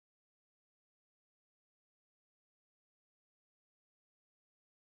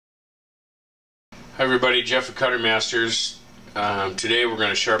Hi everybody, Jeff at Cutter Masters. Today we're going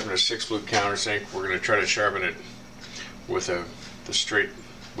to sharpen a 6-flute countersink. We're going to try to sharpen it with the straight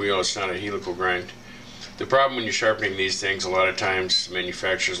wheel. It's not a helical grind. The problem when you're sharpening these things, a lot of times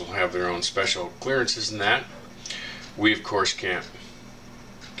manufacturers will have their own special clearances in that. We of course can't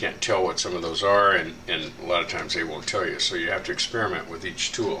tell what some of those are, and a lot of times they won't tell you, so you have to experiment with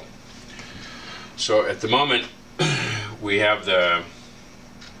each tool. So at the moment we have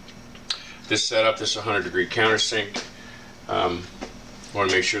this setup. This is a 100-degree countersink. Want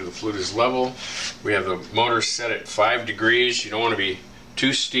to make sure the flute is level. We have the motor set at 5 degrees. You don't want to be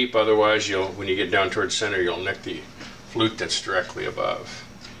too steep, otherwise when you get down towards center, you'll nick the flute that's directly above.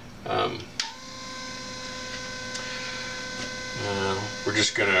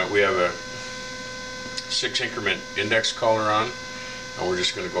 We have a 6 increment index collar on, and we're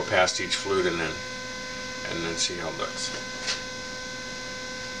just going to go past each flute and then see how it looks.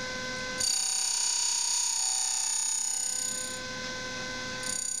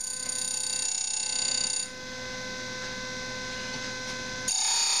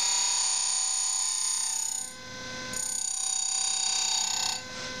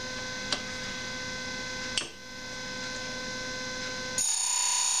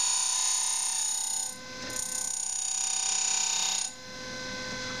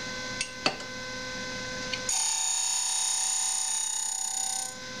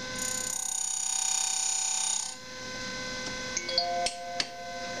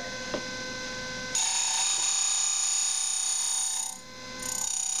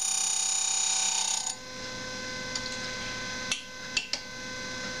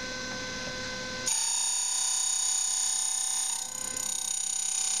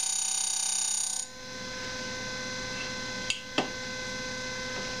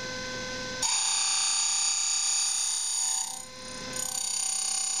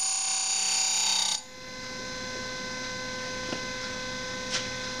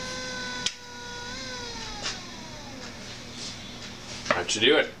 How'd you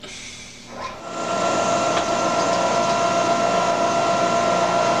do it?